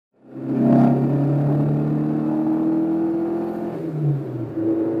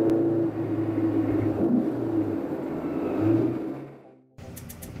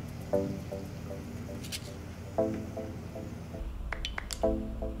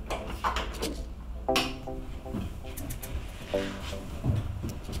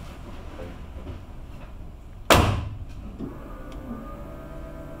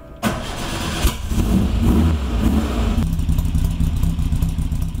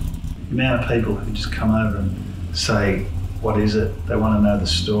The amount of people who just come over and say, what is it? They want to know the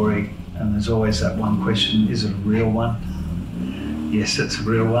story. And there's always that one question, is it a real one? Yes, it's a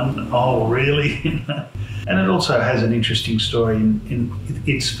real one. Oh, really? And it also has an interesting story. In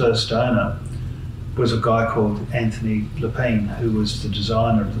its first owner was a guy called Anthony Lepine, who was the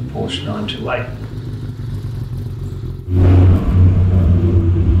designer of the Porsche 928.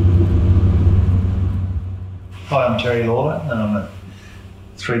 Hi, I'm Terry Lawlor, and I'm a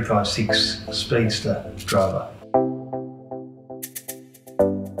 356 Speedster driver.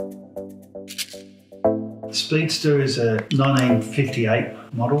 The Speedster is a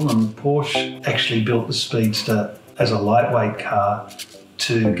 1958 model, and Porsche actually built the Speedster as a lightweight car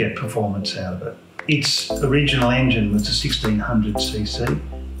to get performance out of it. Its original engine was a 1600cc,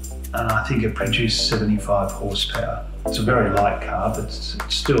 and I think it produced 75 horsepower. It's a very light car, but it's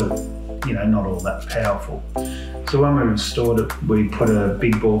still, you know, not all that powerful. So when we restored it, we put a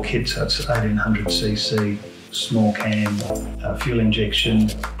big bore kit, so it's 1800cc, small cam, fuel injection,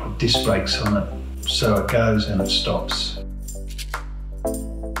 put disc brakes on it, so it goes and it stops.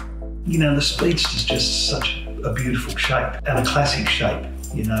 You know, the Speedster's just such a beautiful shape and a classic shape,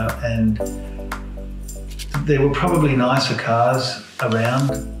 you know, and there were probably nicer cars around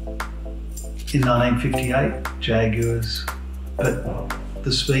in 1958, Jaguars, but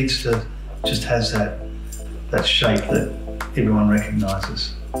the Speedster just has that shape that everyone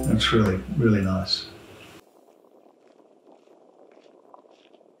recognises. It's really, really nice.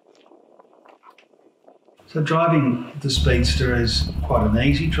 So driving the Speedster is quite an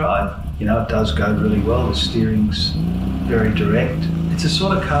easy drive. You know, it does go really well. The steering's very direct. It's a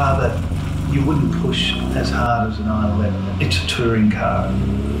sort of car that you wouldn't push as hard as a 911. It's a touring car.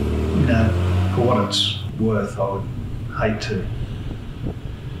 You know, for what it's worth, I would hate to,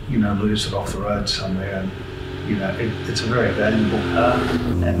 you know, lose it off the road somewhere. And, you know, it's a very valuable car,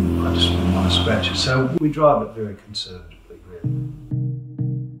 and I just wouldn't want to scratch it. So we drive it very conservatively, really.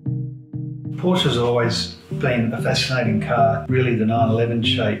 Porsche's always been a fascinating car. Really, the 911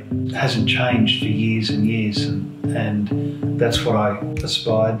 shape hasn't changed for years and years, and that's what I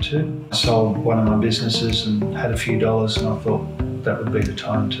aspired to. I sold one of my businesses and had a few dollars, and I thought that would be the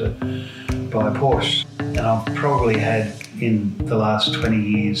time to buy a Porsche. And I've probably had, in the last 20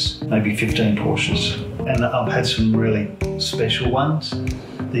 years, maybe 15 Porsches. And I've had some really special ones.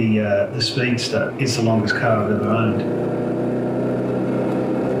 The Speedster is the longest car I've ever owned.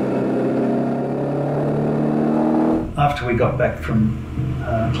 After we got back from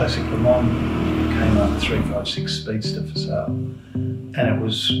Classic Le Mans, came up a 356 Speedster for sale, and it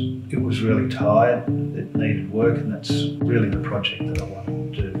was really tired. It needed work, and that's really the project that I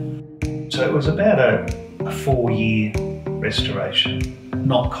wanted to do. So it was about a 4-year restoration,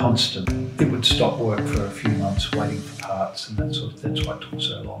 not constant. It would stop work for a few months waiting for parts, and that's why it took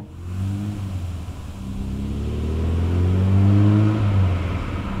so long.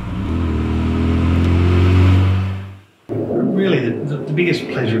 Really, the biggest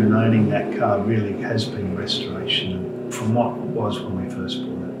pleasure in owning that car really has been restoration, and from what it was when we first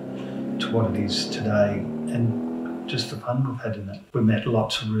bought it to what it is today, and just the fun we've had in it. We met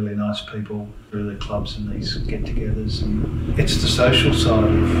lots of really nice people through the clubs and these get-togethers, and it's the social side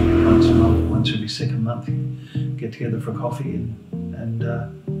of once a month, once every second month, you get together for coffee, and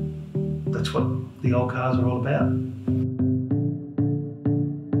that's what the old cars are all about.